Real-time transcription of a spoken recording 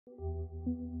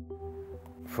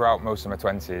Throughout most of my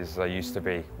 20s, I used to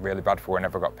be really bad for when I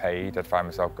never got paid. I'd find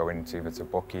myself going either to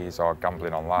bookies or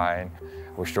gambling online.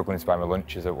 I was struggling to buy my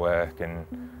lunches at work, and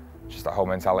just that whole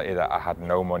mentality that I had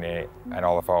no money and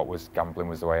all I thought was gambling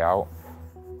was the way out.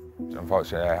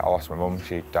 Unfortunately, I lost my mum.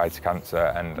 She died to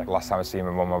cancer, and the last time I seen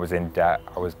my mum, I was in debt,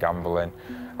 I was gambling.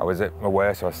 I was at my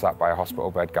worst, so I was sat by a hospital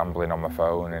bed gambling on my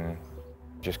phone, and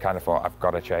just kind of thought, I've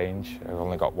got to change. I've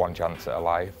only got one chance at a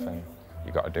life, and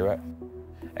you've got to do it.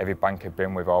 Every bank I've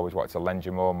been with always wanted to lend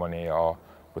you more money or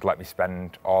would let me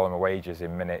spend all of my wages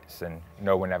in minutes, and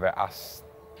no one ever asked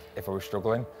if I was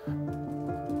struggling.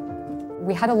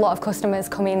 We had a lot of customers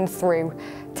coming through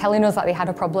telling us that they had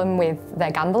a problem with their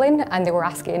gambling, and they were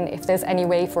asking if there's any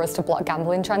way for us to block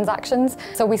gambling transactions.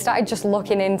 So we started just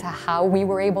looking into how we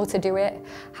were able to do it,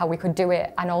 how we could do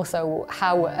it, and also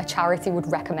how a charity would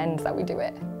recommend that we do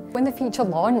it. When the feature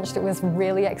launched, it was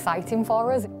really exciting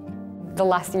for us. The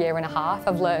last year and a half,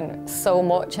 I've learned so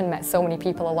much and met so many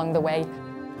people along the way.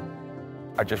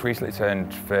 I just recently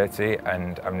turned 30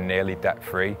 and I'm nearly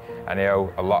debt-free, and I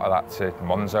owe a lot of that to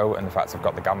Monzo and the fact I've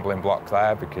got the gambling block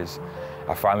there, because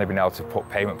I've finally been able to put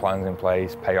payment plans in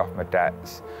place, pay off my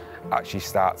debts, actually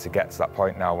start to get to that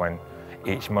point now when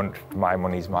each month my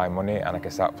money's my money and I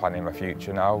can start planning my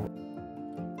future now.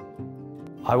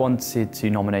 I wanted to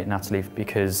nominate Natalie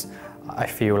because I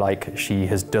feel like she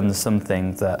has done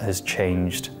something that has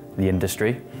changed the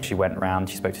industry. She went around,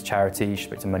 she spoke to charities, she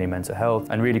spoke to Money and Mental Health,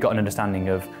 and really got an understanding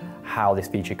of how this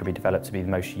feature could be developed to be the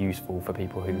most useful for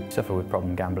people who suffer with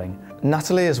problem gambling.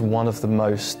 Natalie is one of the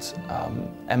most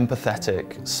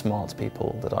empathetic, smart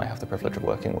people that I have the privilege of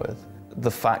working with.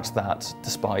 The fact that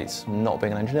despite not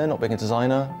being an engineer, not being a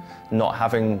designer, not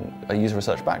having a user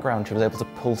research background, she was able to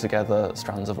pull together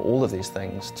strands of all of these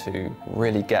things to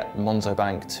really get Monzo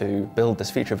Bank to build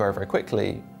this feature very, very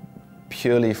quickly,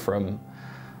 purely from,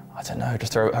 I don't know,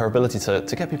 just her ability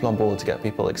to get people on board, to get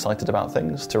people excited about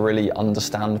things, to really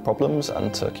understand problems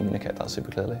and to communicate that super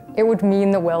clearly. It would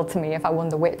mean the world to me if I won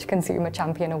the Which Consumer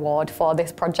Champion Award for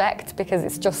this project, because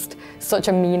it's just such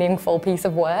a meaningful piece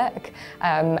of work,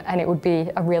 and it would be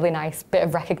a really nice bit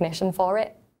of recognition for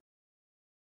it.